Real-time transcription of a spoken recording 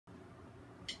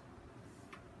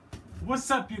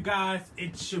What's up, you guys?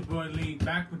 It's your boy Lee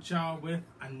back with y'all with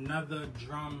another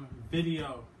drum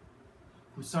video.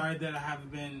 I'm sorry that I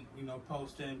haven't been,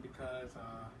 posting because,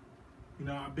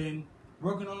 I've been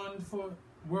working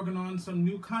on some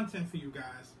new content for you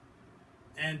guys.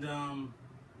 And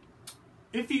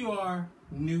if you are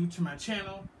new to my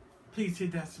channel, please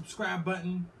hit that subscribe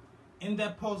button and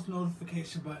that post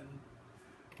notification button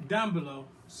down below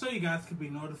so you guys can be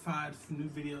notified for new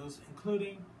videos,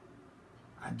 including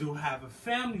I do have a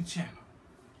family channel.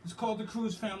 It's called The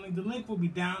Cruz Family. The link will be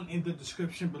down in the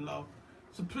description below,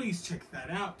 so please check that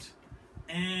out.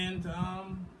 And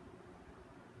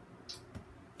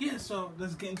so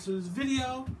let's get into this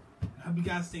video. I hope you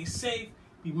guys stay safe,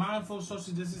 be mindful.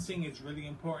 Social distancing is really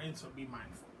important, so be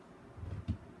mindful.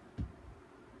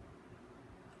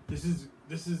 This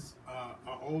is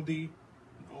an oldie,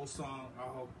 an old song. I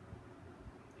hope.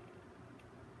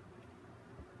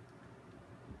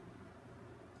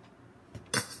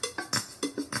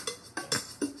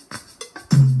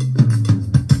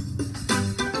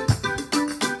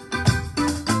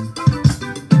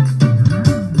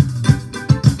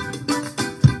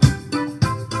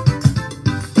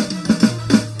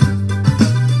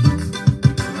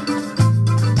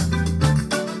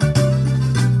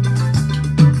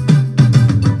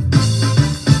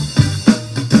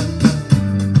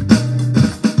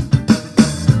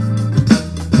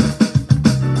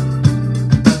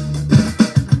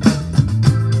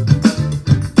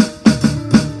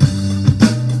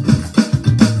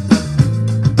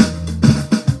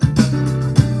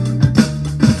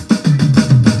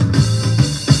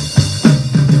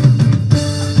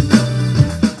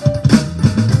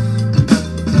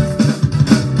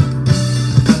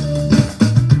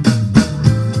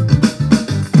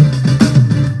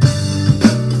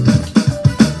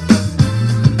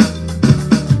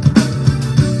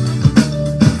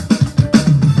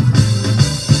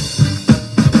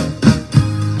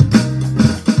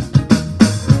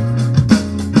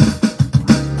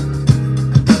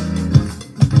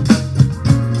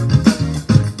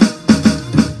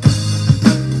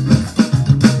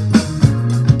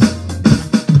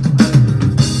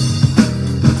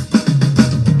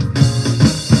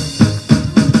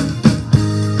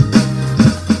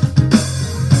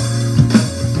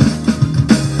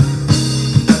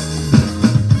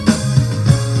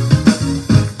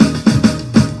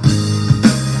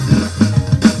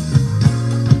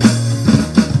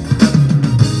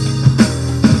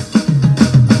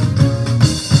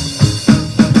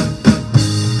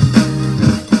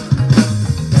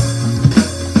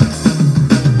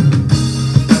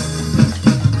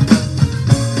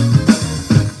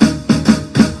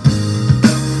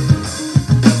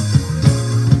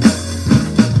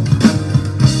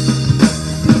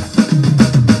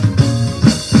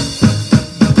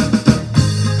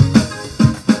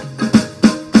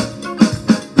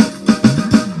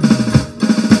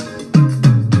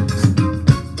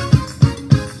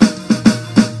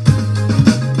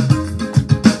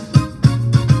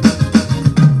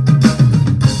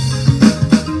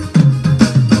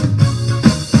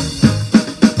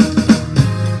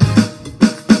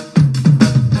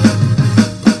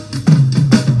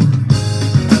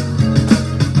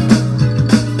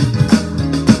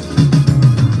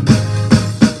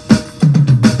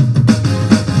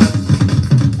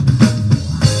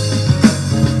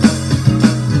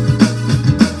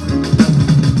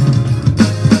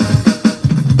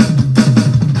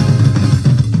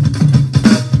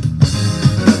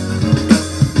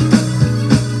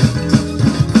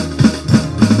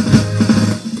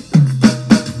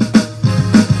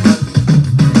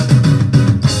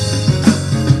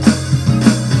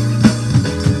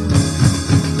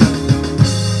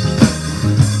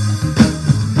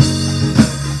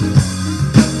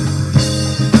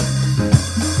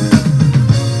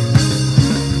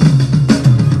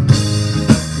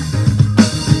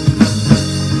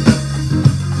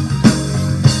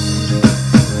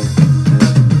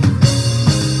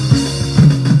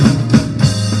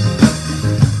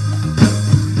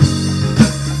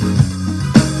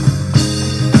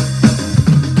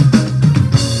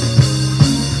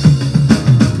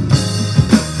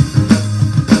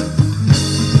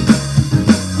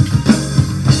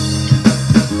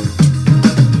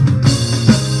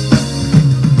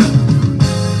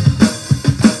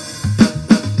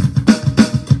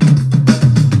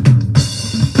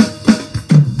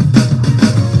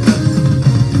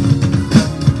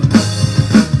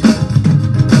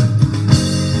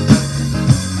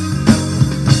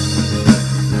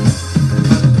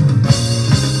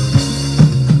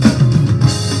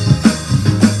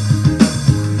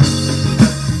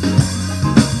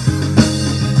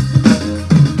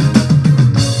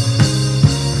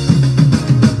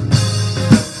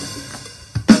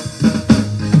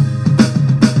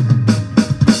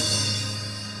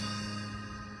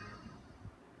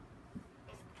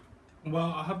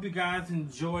 Well, I hope you guys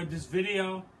enjoyed this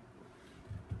video.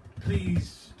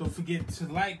 Please don't forget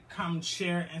to like, comment,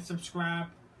 share, and subscribe.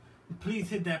 And please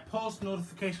hit that post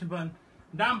notification button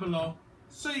down below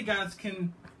so you guys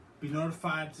can be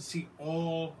notified to see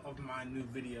all of my new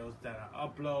videos that I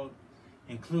upload,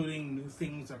 including new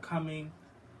things are coming,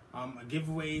 a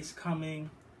giveaway is coming,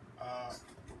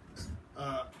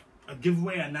 a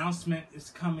giveaway announcement is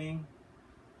coming.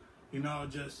 You know,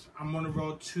 just I'm on the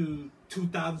road to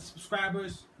 2,000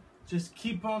 subscribers. Just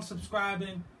keep on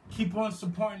subscribing, keep on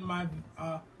supporting my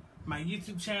my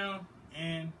YouTube channel,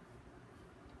 and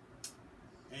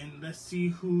let's see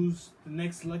who's the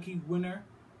next lucky winner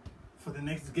for the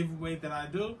next giveaway that I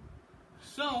do.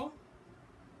 So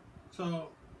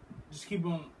just keep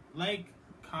on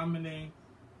commenting,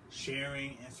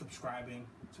 sharing, and subscribing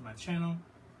to my channel.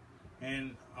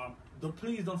 And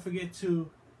please don't forget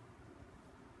to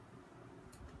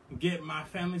get my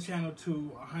family channel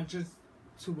to 100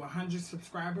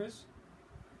 subscribers.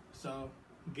 So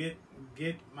get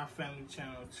my family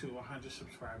channel to 100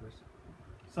 subscribers.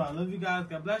 So I love you guys.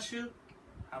 God bless you.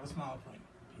 Have a smile, please.